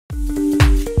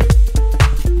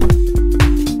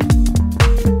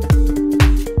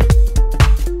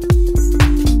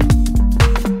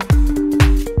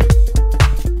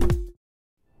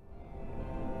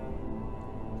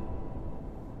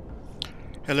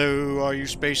Hello, all you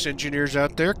space engineers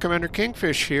out there. Commander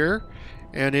Kingfish here,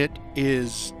 and it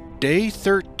is day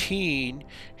 13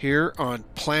 here on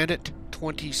planet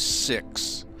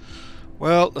 26.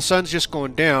 Well, the sun's just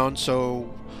going down,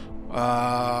 so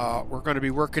we're going to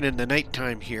be working in the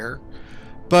nighttime here,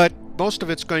 but most of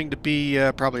it's going to be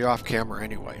probably off camera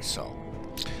anyway. So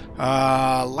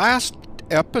last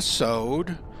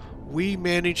episode we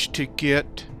managed to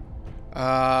get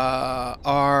our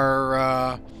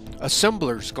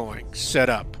assemblers going, set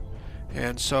up.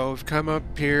 And so we've come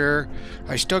up here.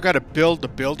 I still got to build the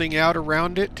building out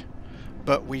around it,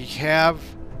 but we have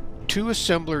two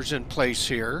assemblers in place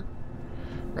here,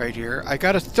 right here. I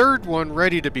got a third one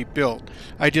ready to be built.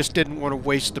 I just didn't want to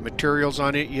waste the materials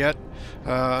on it yet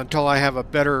until I have a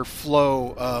better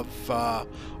flow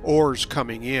of ores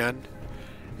coming in.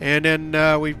 And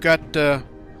then we've got the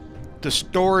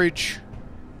storage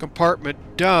compartment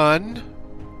done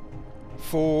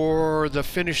for the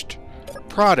finished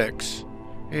products,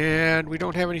 and we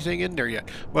don't have anything in there yet.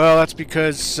 Well, that's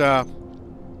because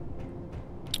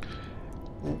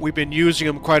we've been using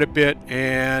them quite a bit,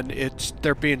 and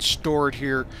they're being stored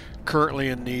here currently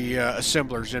in the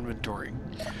assembler's inventory.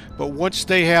 But once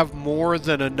they have more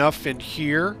than enough in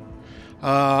here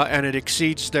and it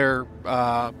exceeds their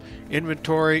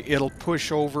inventory, it'll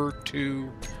push over to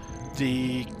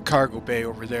the cargo bay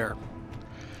over there.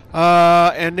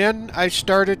 And then I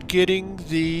started getting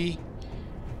the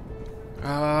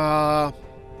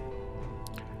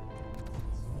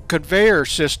conveyor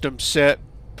system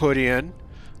put in.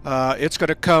 It's going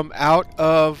to come out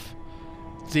of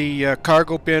the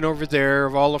cargo bin over there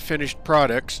of all the finished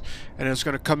products, and it's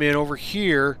going to come in over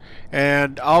here,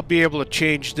 and I'll be able to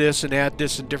change this and add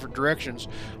this in different directions.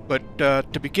 But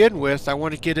to begin with, I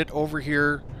want to get it over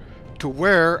here to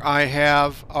where I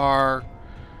have our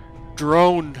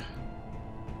drone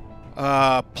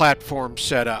platform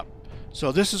set up.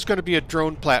 So this is going to be a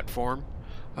drone platform.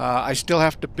 I still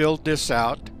have to build this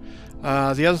out.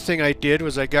 The other thing I did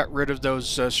was I got rid of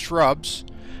those shrubs.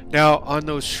 Now on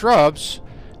those shrubs,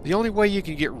 the only way you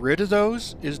can get rid of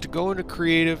those is to go into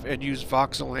creative and use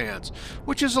voxel hands,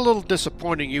 which is a little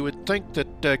disappointing. You would think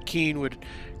that Keen would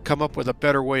come up with a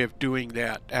better way of doing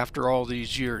that after all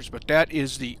these years, but that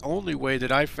is the only way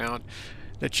that I found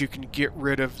that you can get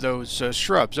rid of those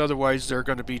shrubs. Otherwise, they're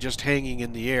going to be just hanging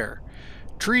in the air.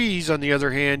 Trees, on the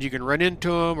other hand, you can run into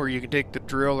them, or you can take the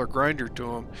drill or grinder to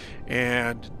them,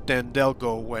 and then they'll go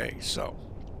away. So,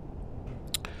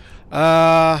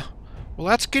 well,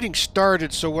 that's getting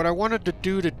started. So what I wanted to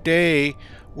do today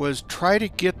was try to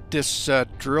get this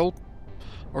drill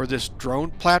or this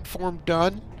drone platform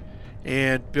done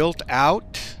and built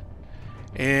out,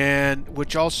 and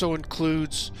which also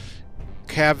includes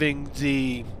having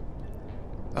the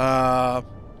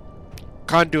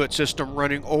conduit system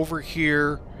running over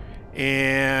here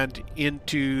and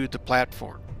into the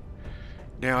platform.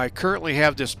 Now I currently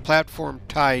have this platform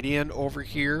tied in over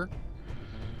here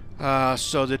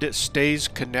so that it stays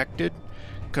connected,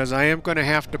 because I am going to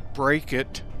have to break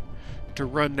it to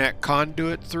run that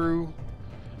conduit through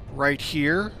right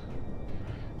here.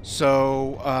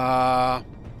 So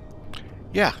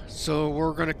yeah, so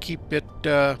we're going to keep it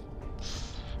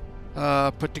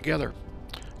put together.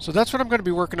 So that's what I'm going to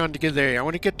be working on today. I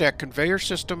want to get that conveyor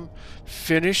system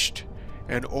finished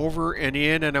and over and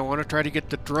in, and I want to try to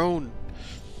get the drone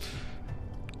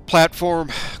platform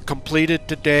completed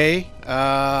today,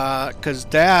 because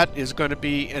that is going to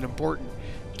be an important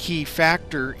key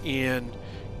factor in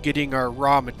getting our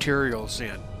raw materials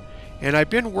in. And I've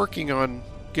been working on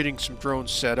getting some drones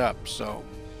set up, so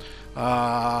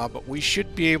but we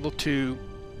should be able to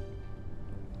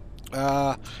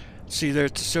see,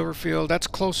 there's the silver field. That's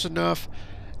close enough.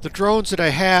 The drones that I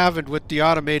have, and with the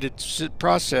automated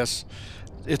process,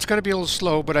 it's going to be a little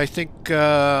slow, but I think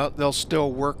they'll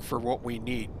still work for what we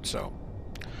need. So,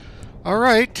 all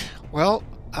right. Well,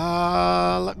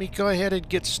 let me go ahead and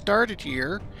get started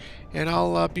here, and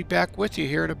I'll be back with you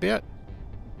here in a bit.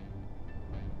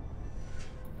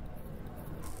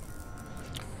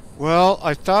 Well,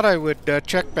 I thought I would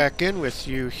check back in with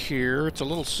you here. It's a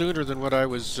little sooner than what I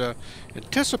was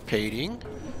anticipating.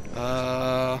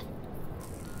 But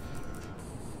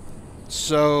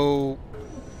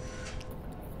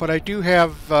I do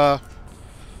have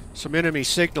some enemy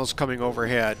signals coming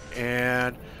overhead,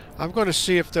 and I'm going to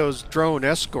see if those drone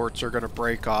escorts are going to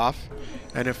break off.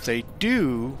 And if they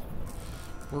do,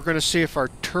 we're going to see if our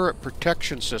turret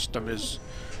protection system is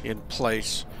in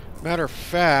place. Matter of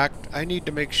fact, I need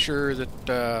to make sure that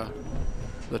the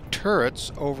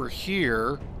turrets over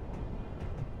here,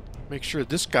 make sure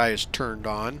this guy is turned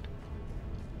on.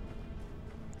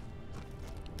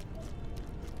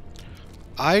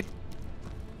 I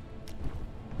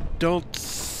don't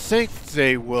think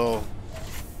they will.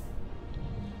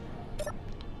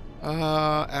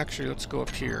 Actually, let's go up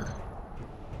here.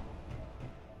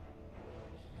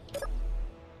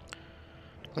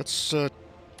 Let's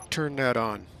turn that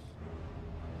on.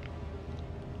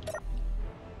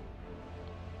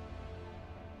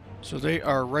 So they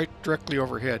are right directly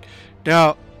overhead.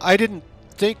 Now, I didn't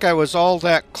think I was all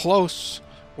that close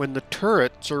when the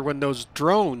turrets, or when those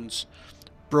drones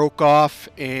broke off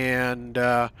and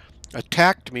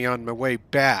attacked me on my way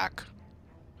back.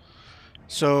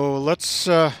 So let's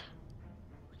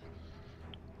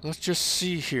just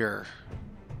see here.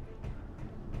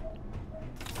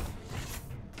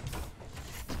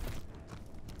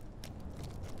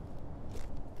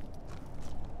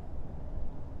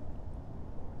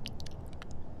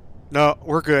 No,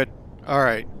 we're good.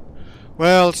 Alright.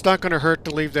 Well, it's not going to hurt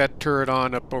to leave that turret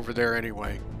on up over there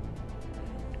anyway.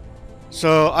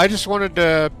 So, I just wanted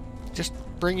to just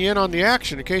bring you in on the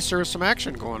action in case there was some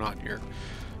action going on here.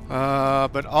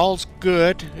 But all's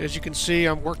good. As you can see,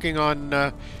 I'm working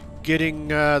on getting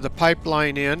the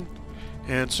pipeline in.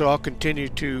 And so I'll continue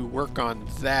to work on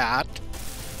that.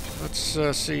 Let's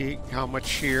see how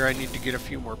much here. I need to get a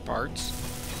few more parts.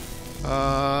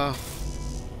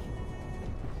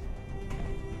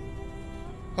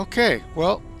 Okay,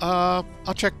 well,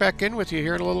 I'll check back in with you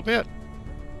here in a little bit.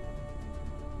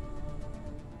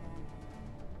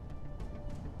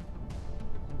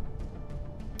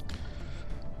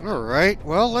 Alright,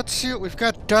 well, let's see what we've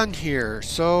got done here.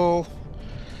 So,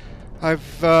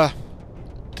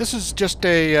 this is just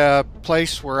a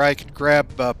place where I could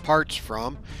grab parts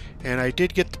from, and I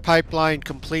did get the pipeline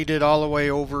completed all the way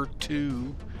over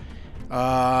to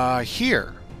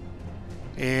here.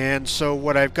 And so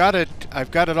what I've got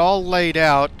it all laid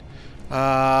out.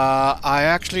 I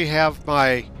actually have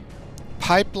my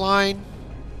pipeline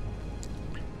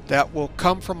that will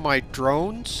come from my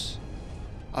drones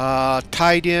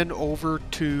tied in over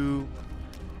to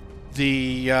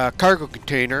the cargo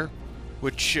container,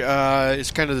 which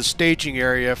is kind of the staging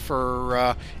area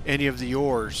for any of the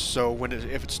ores. So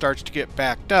if it starts to get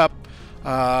backed up,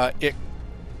 it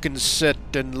can sit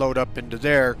and load up into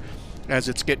there as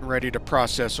it's getting ready to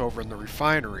process over in the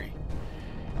refinery.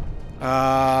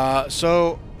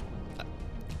 So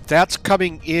that's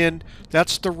coming in.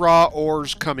 That's the raw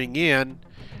ores coming in,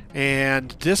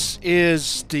 and this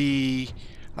is the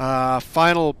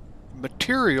final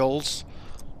materials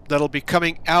that'll be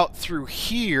coming out through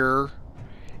here,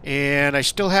 and I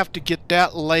still have to get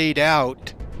that laid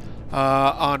out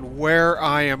on where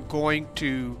I am going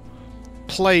to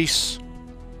place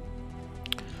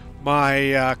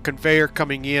my conveyor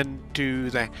coming in to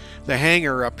the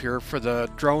hangar up here for the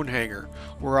drone hangar,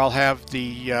 where I'll have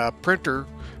the printer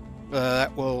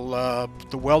that will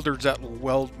the welders that will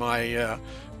weld my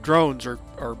drones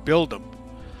or build them.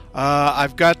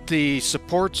 I've got the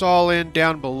supports all in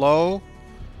down below.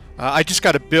 I just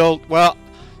got to build, well,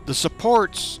 the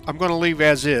supports I'm going to leave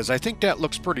as is. I think that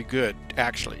looks pretty good,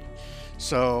 actually.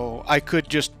 So I could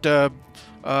just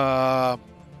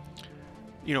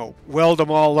you know, weld them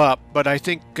all up, but I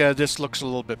think this looks a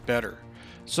little bit better.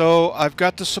 So I've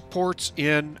got the supports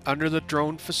in under the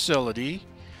drone facility.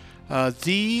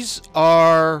 These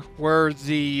are where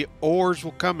the ores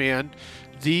will come in.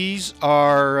 These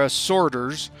are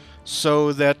sorters,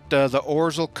 so that the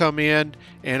ores will come in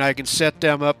and I can set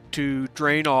them up to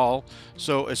drain all.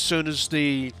 So as soon as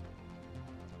the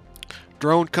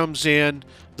drone comes in,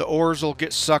 the ores will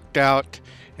get sucked out,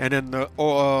 and then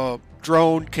the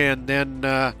drone can then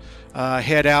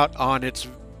head out on its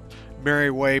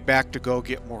merry way back to go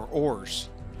get more ores.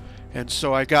 And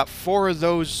so I got 4 of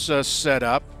those set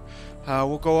up.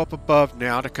 We'll go up above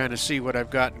now to kind of see what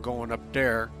I've got going up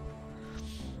there.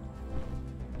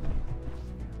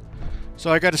 So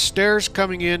I got a stairs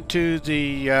coming into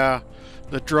the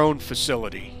drone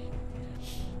facility,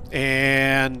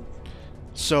 and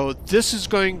so this is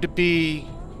going to be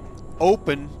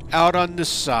open out on this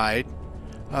side.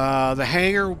 The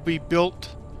hangar will be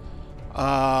built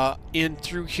in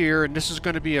through here, and this is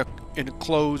going to be an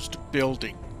enclosed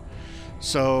building.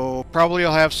 So probably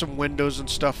I'll have some windows and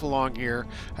stuff along here.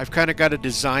 I've kind of got to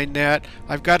design that.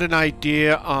 I've got an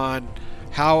idea on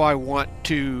how I want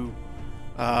to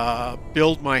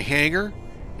build my hangar,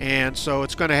 and so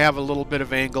it's going to have a little bit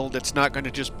of angled. It's not going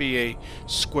to just be a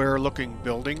square looking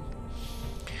building.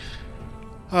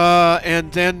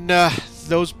 And then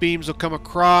those beams will come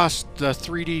across the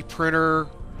 3D printer.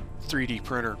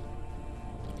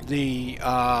 The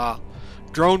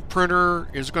drone printer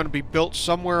is going to be built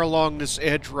somewhere along this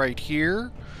edge right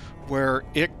here, where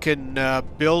it can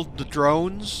build the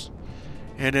drones.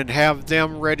 and then have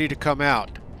them ready to come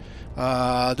out.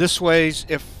 This way,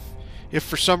 if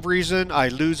for some reason I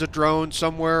lose a drone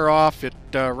somewhere off, it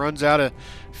runs out of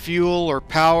fuel or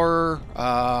power,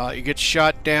 it gets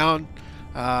shot down,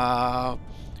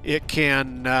 it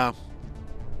can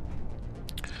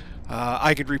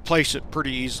I could replace it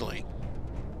pretty easily.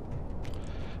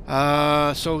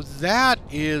 So that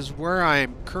is where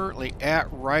I'm currently at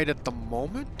right at the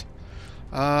moment.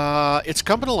 It's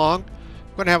coming along.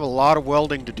 I'm going to have a lot of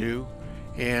welding to do,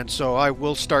 and so I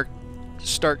will start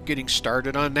getting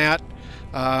started on that.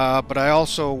 But I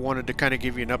also wanted to kind of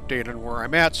give you an update on where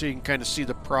I'm at so you can kind of see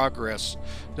the progress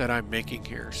that I'm making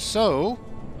here. So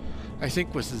I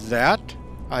think with that,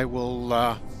 I will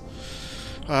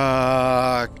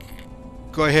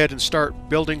go ahead and start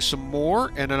building some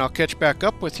more, and then I'll catch back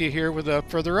up with you here with a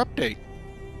further update.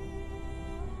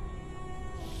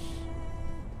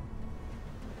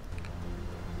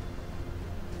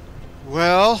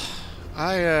 Well,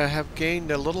 I have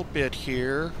gained a little bit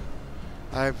here.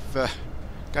 I've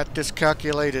got this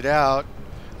calculated out.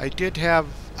 I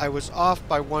was off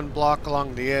by 1 block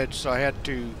along the edge, so I had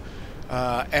to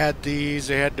add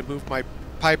these. I had to move my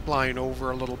pipeline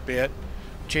over a little bit,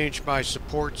 change my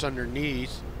supports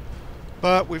underneath.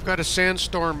 But we've got a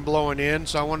sandstorm blowing in,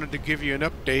 so I wanted to give you an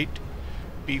update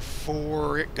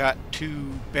before it got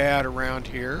too bad around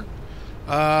here.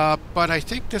 But I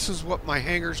think this is what my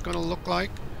hangar's going to look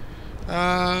like.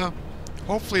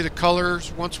 Hopefully the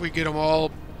colors, once we get them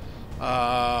all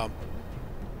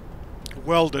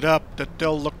welded up, that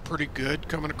they'll look pretty good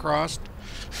coming across.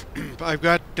 I've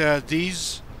got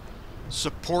these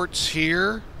supports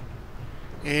here,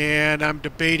 and I'm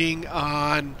debating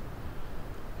on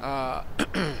well,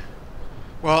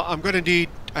 I'm going to need,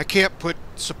 I can't put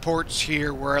supports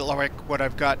here where like what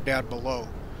I've got down below,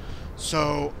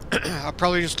 so I'll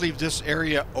probably just leave this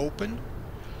area open,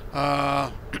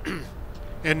 and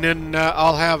then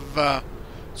I'll have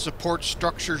support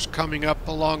structures coming up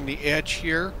along the edge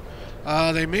here.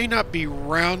 They may not be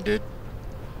rounded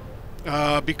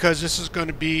because this is going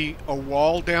to be a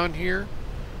wall down here,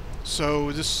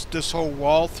 so this whole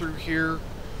wall through here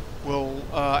will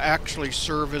actually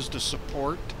serve as the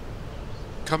support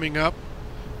coming up,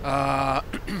 and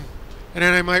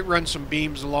then I might run some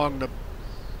beams along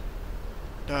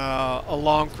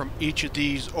along from each of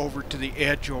these over to the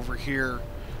edge over here,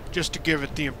 just to give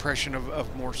it the impression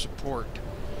of more support.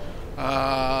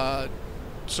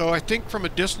 So I think from a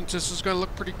distance this is going to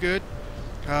look pretty good.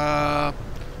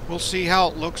 We'll see how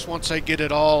it looks once I get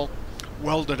it all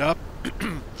welded up.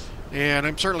 And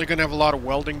I'm certainly going to have a lot of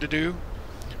welding to do,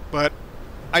 but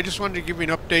I just wanted to give you an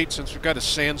update since we've got a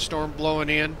sandstorm blowing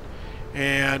in,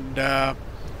 and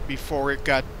before it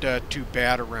got too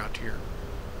bad around here.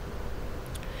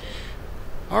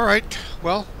 Alright,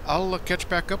 well, I'll catch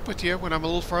back up with you when I'm a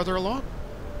little farther along.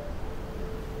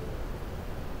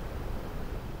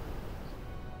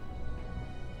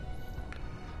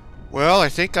 Well, I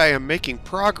think I am making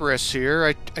progress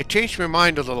here. I changed my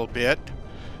mind a little bit.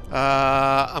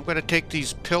 I'm going to take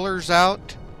these pillars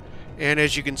out, and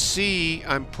as you can see,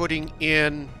 I'm putting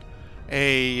in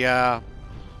a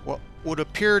what would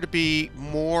appear to be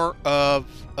more of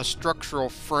a structural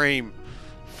frame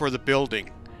for the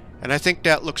building, and I think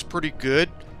that looks pretty good.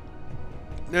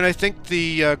 And I think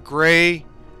the gray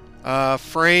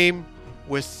frame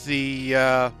with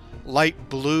the light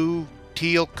blue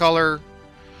teal color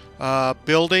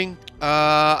building,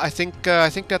 I think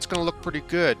that's going to look pretty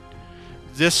good.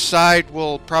 This side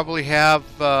will probably have,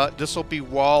 this will be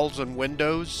walls and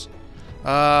windows.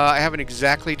 I haven't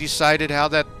exactly decided how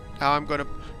I'm going to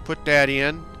put that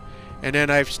in. And then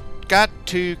I've got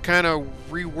to kind of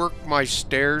rework my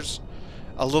stairs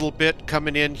a little bit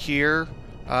coming in here.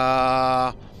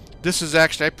 This is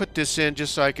actually, I put this in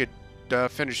just so I could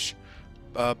finish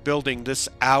building this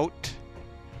out,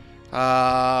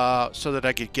 so that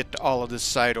I could get to all of this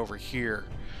side over here.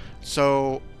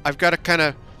 So I've got to kind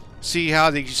of see how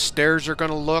these stairs are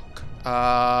going to look.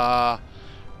 I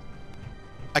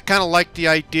kind of like the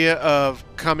idea of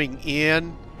coming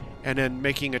in and then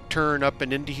making a turn up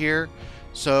and into here,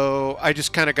 so I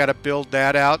just kind of got to build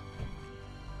that out.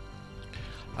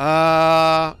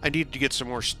 I need to get some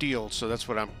more steel, so that's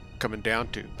what I'm coming down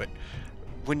to. But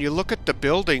when you look at the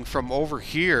building from over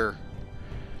here,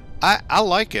 I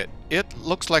like it. It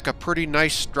looks like a pretty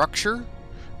nice structure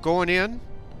going in.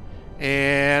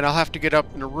 And I'll have to get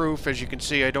up in the roof. As you can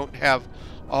see, I don't have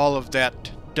all of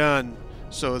that done,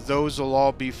 so those will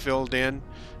all be filled in.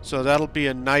 So that'll be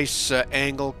a nice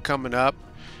angle coming up.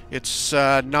 It's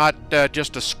not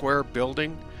just a square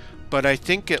building, but I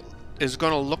think it is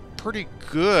going to look pretty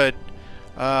good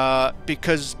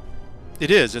because It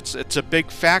is. It's a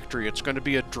big factory. It's going to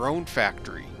be a drone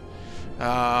factory.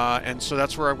 And so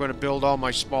that's where I'm going to build all my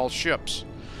small ships.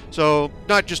 So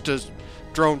not just a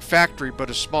drone factory, but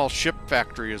a small ship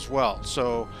factory as well.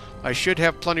 So I should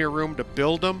have plenty of room to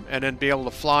build them and then be able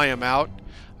to fly them out.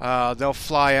 They'll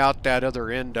fly out that other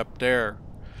end up there.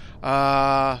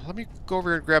 Let me go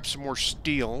over and grab some more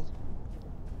steel.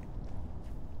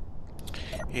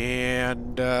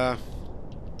 And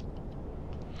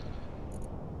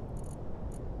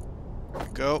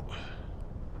go.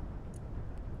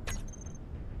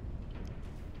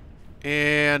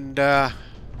 And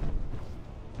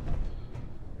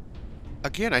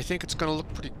again, I think it's going to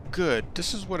look pretty good.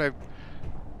 This is what I've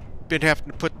been having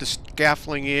to put the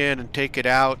scaffolding in and take it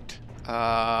out.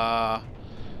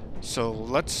 So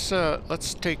let's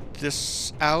take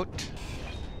this out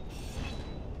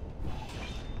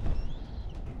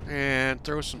and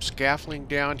throw some scaffolding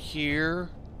down here.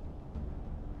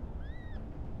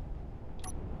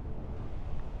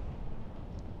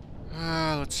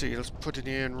 Let's see, let's put it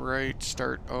in right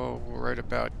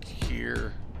about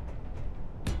here.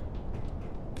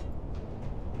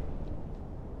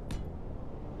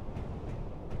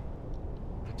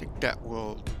 I think that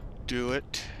will do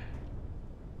it.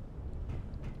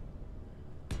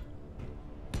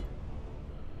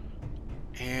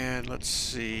 And let's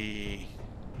see,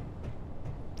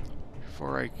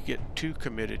 before I get too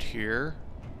committed here,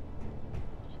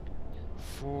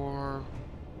 4,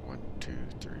 1, 2,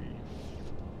 3,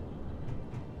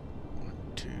 1,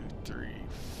 2, 3,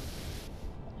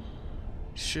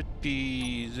 should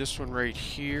be this one right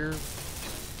here,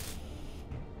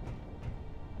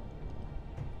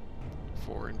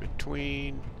 4 in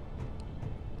between,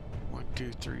 1,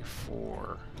 2, 3,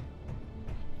 4.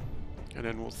 And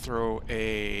then we'll throw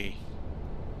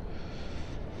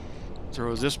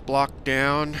this block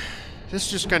down. This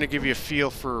is just going to give you a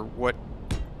feel for what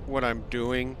I'm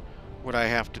doing, what I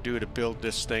have to do to build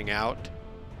this thing out.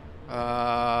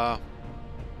 Come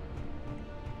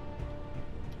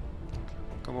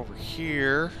over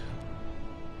here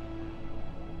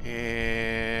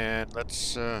and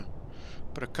let's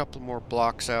put a couple more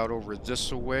blocks out over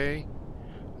this way.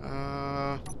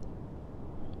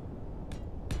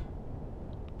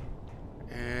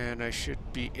 And I should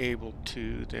be able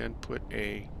to then put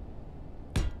and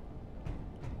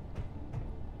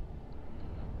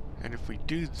if we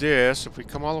do this, if we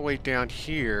come all the way down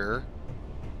here,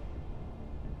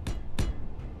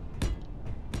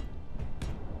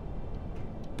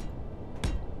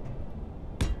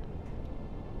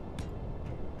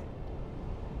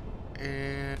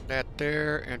 and that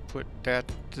there, and put that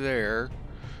there,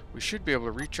 we should be able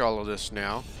to reach all of this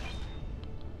now.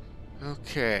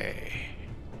 Okay.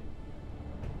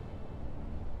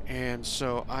 And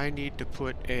so I need to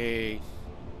put this,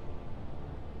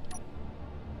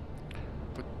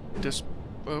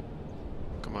 oh,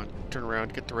 come on, turn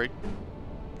around, get the right,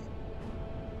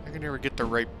 I can never get the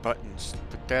right buttons.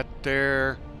 Put that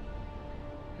there,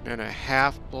 and then a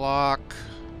half block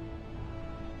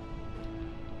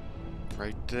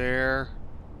right there,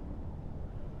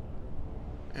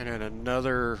 and then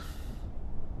another,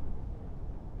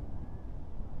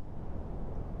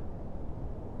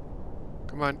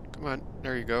 come on,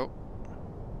 there you go.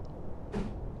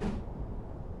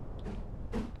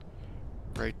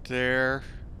 Right there.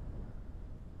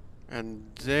 And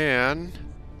then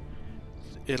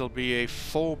it'll be a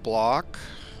full block.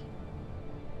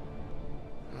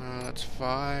 That's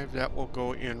 5. That will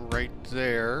go in right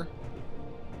there.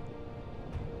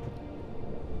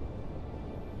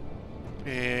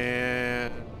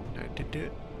 And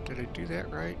did I do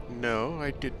that right? No, I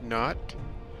did not.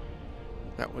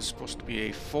 That was supposed to be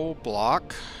a full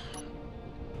block.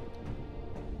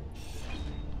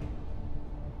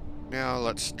 Now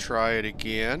let's try it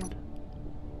again.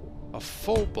 A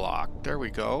full block. There we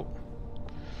go.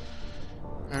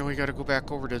 And we got to go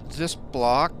back over to this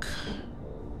block.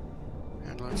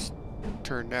 And let's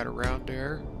turn that around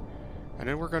there. And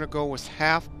then we're going to go with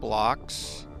half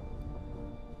blocks.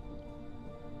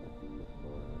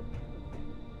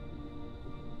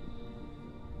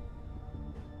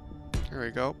 There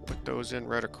we go. Put those in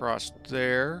right across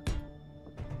there.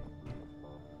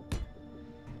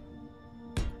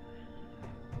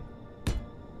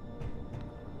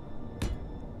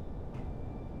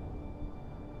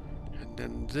 And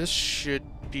then this should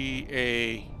be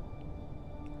a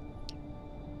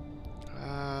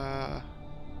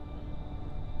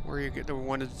where you get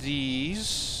one of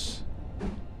these.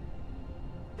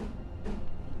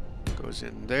 Goes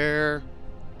in there.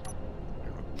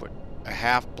 And we'll put a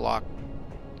half block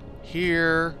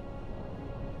here,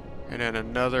 and then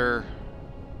another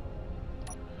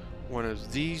one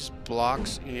of these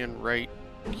blocks in right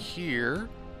here.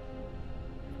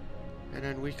 And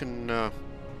then we can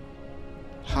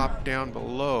hop down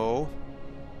below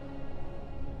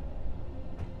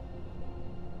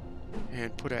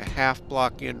and put a half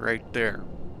block in right there.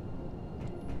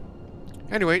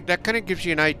 Anyway, that kind of gives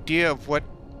you an idea of what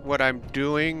I'm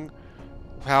doing,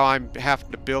 how I'm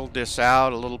having to build this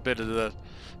out, a little bit of the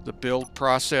build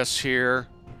process here.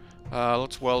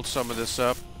 Let's weld some of this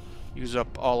up, use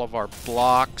up all of our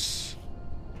blocks.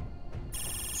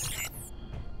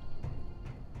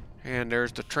 And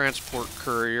there's the transport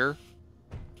courier.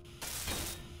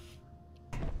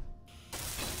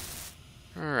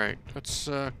 Alright, let's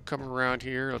come around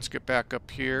here. Let's get back up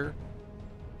here.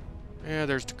 Yeah,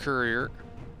 there's the courier.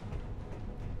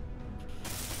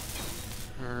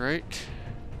 Alright.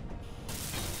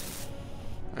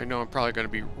 I know I'm probably going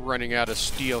to be running out of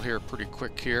steel here pretty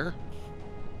quick here.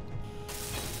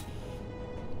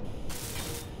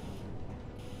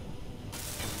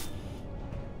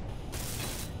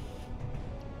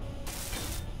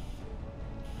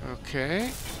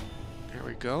 Okay. There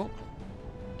we go.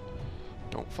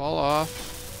 Don't fall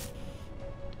off.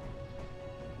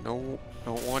 No,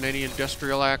 don't want any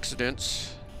industrial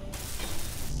accidents.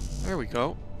 There we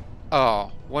go.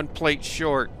 Oh, one plate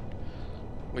short.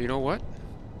 Well, you know what?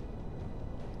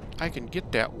 I can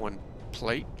get that one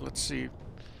plate. Let's see if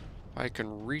I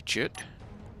can reach it.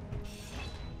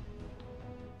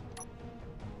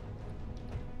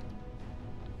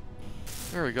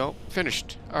 There we go.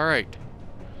 Finished. All right.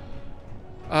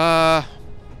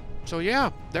 So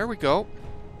yeah, there we go.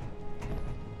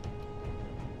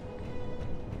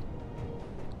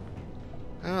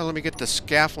 Let me get the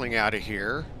scaffolding out of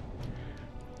here.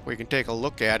 We can take a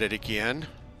look at it again.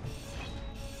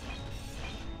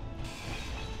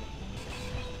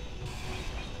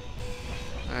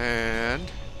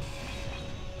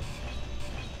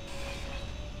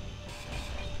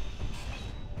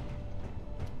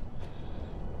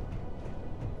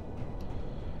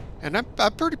 And I'm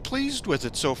pretty pleased with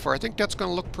it so far. I think that's going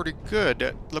to look pretty good.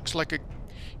 It looks like it,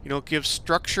 gives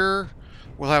structure.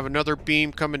 We'll have another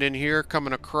beam coming in here,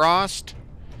 coming across.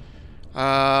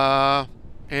 Yeah,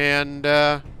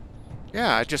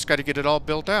 I just got to get it all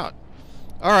built out.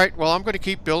 All right, well, I'm going to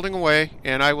keep building away,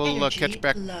 and I will catch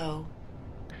back. Low.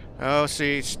 Oh,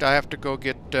 see, I have to go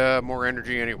get more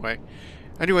energy anyway.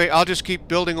 Anyway, I'll just keep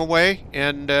building away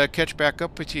and catch back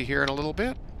up with you here in a little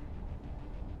bit.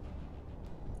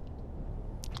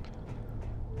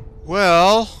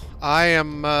 Well, I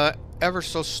am ever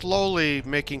so slowly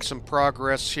making some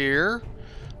progress here.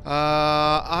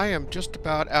 I am just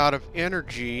about out of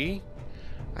energy.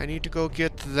 I need to go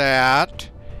get that.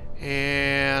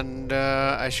 And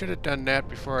I should have done that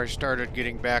before I started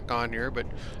getting back on here, but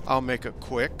I'll make it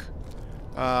quick.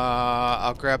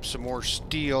 I'll grab some more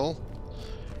steel.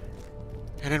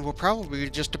 And then we'll probably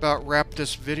just about wrap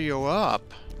this video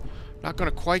up. Not going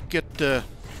to quite get the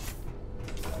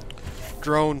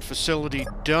drone facility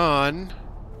done.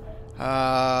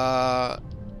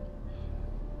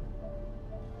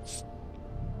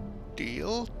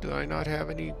 Steel? Do I not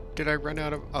have any? Did I run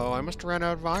out of? Oh, I must have run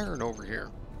out of iron over here.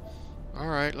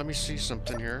 Alright, let me see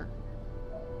something here.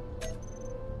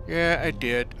 Yeah, I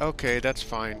did. Okay, that's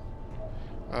fine.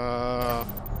 My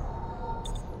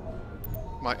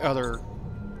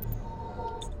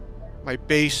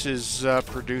base is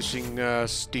producing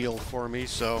steel for me,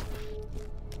 so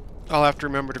I'll have to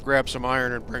remember to grab some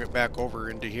iron and bring it back over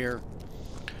into here.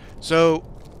 So,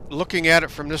 looking at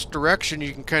it from this direction,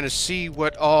 you can kind of see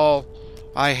what all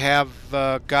I have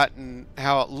gotten,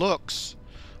 how it looks.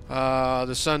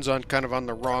 The sun's kind of on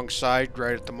the wrong side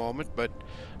right at the moment, but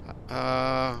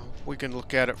we can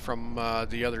look at it from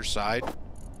the other side.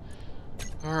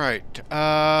 All right.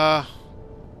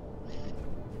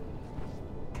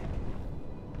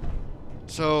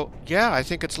 So yeah, I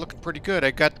think it's looking pretty good.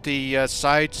 I got the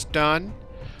sides done.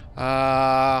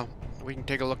 We can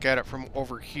take a look at it from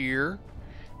over here.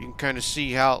 You can kind of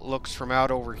see how it looks from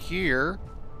out over here.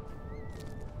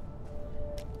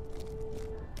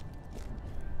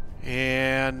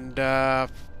 And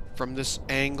from this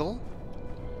angle,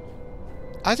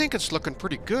 I think it's looking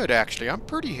pretty good, actually. I'm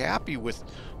pretty happy with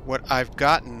what I've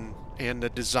gotten and the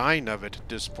design of it at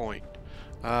this point.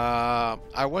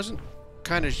 I wasn't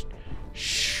kind of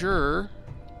sure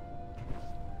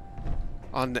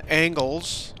on the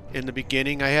angles in the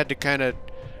beginning. I had to kind of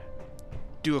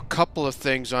do a couple of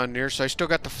things on there, so I still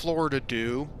got the floor to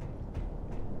do.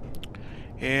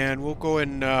 And we'll go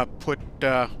and put...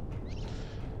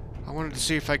 I wanted to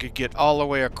see if I could get all the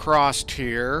way across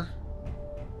here.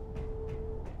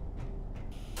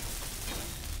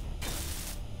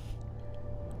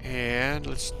 And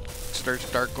let's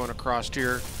start going across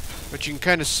here. But you can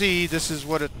kind of see this is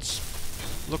what it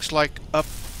looks like up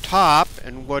top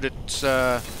and what it's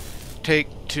take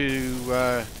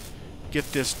to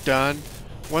get this done.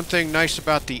 One thing nice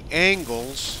about the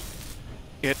angles,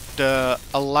 it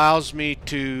allows me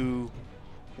to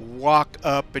walk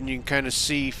up and you can kind of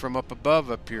see from up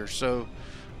above up here. So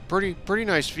pretty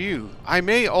nice view. I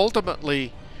may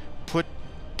ultimately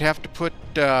have to put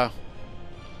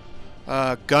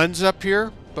guns up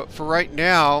here, but for right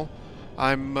now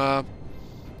I'm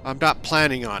not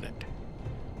planning on it.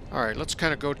 Alright, let's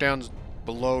kind of go down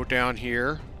below down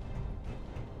here,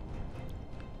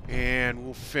 and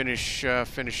we'll finish up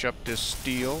this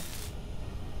steel.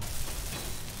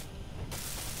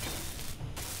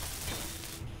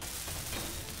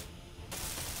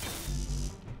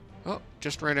 Oh,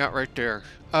 just ran out right there.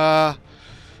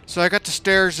 So I got the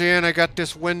stairs in, I got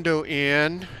this window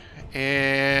in,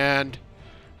 and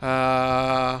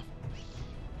I'm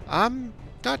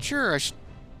not sure.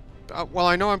 Well,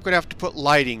 I know I'm going to have to put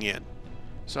lighting in.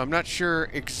 So I'm not sure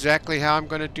exactly how I'm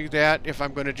going to do that. If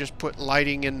I'm going to just put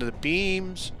lighting into the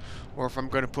beams, or if I'm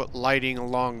going to put lighting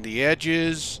along the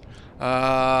edges.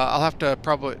 I'll have to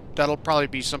that'll probably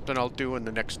be something I'll do in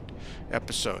the next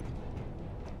episode.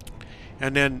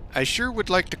 And then I sure would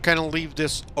like to kind of leave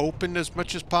this open as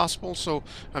much as possible. So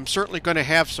I'm certainly going to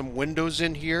have some windows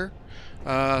in here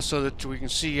so that we can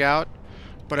see out.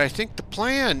 But I think the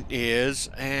plan is,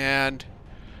 and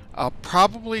I'll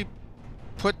probably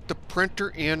put the printer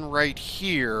in right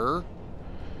here,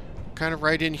 kind of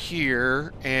right in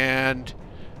here, and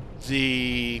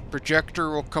the projector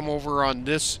will come over on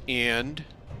this end,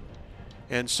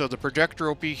 and so the projector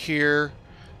will be here,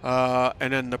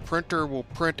 and then the printer will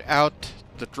print out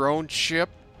the drone ship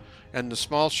and the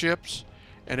small ships,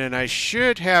 and then I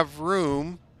should have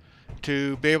room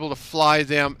to be able to fly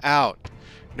them out.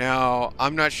 Now,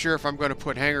 I'm not sure if I'm going to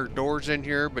put hangar doors in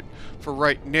here, but for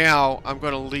right now, I'm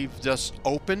going to leave this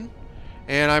open,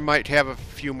 and I might have a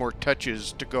few more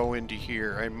touches to go into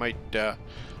here. I might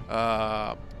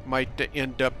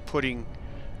end up putting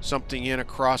something in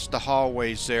across the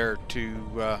hallways there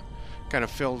to kind of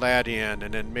fill that in,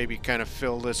 and then maybe kind of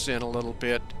fill this in a little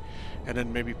bit, and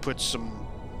then maybe put some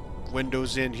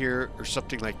windows in here or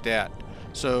something like that.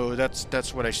 So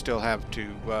that's what I still have to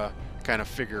kind of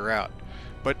figure out.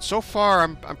 But so far,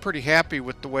 I'm pretty happy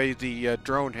with the way the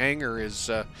drone hangar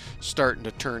is starting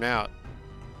to turn out.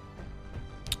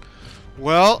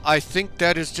 Well, I think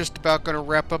that is just about going to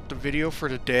wrap up the video for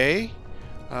today.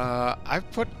 I've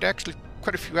put actually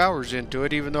quite a few hours into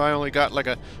it, even though I only got like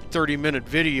a 30-minute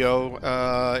video.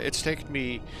 It's taken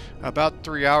me about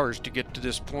 3 hours to get to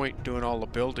this point, doing all the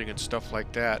building and stuff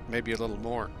like that, maybe a little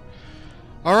more.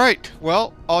 Alright,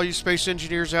 well, all you space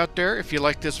engineers out there, if you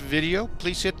like this video,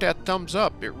 please hit that thumbs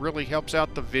up. It really helps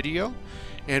out the video.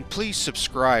 And please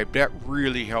subscribe. That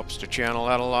really helps the channel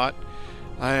out a lot.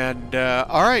 And,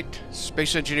 alright,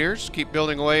 space engineers, keep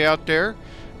building away out there.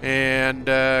 And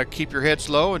keep your heads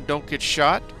low and don't get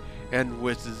shot. And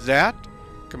with that,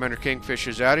 Commander Kingfish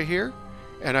is out of here.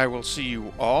 And I will see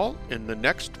you all in the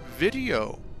next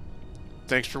video.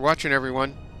 Thanks for watching,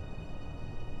 everyone.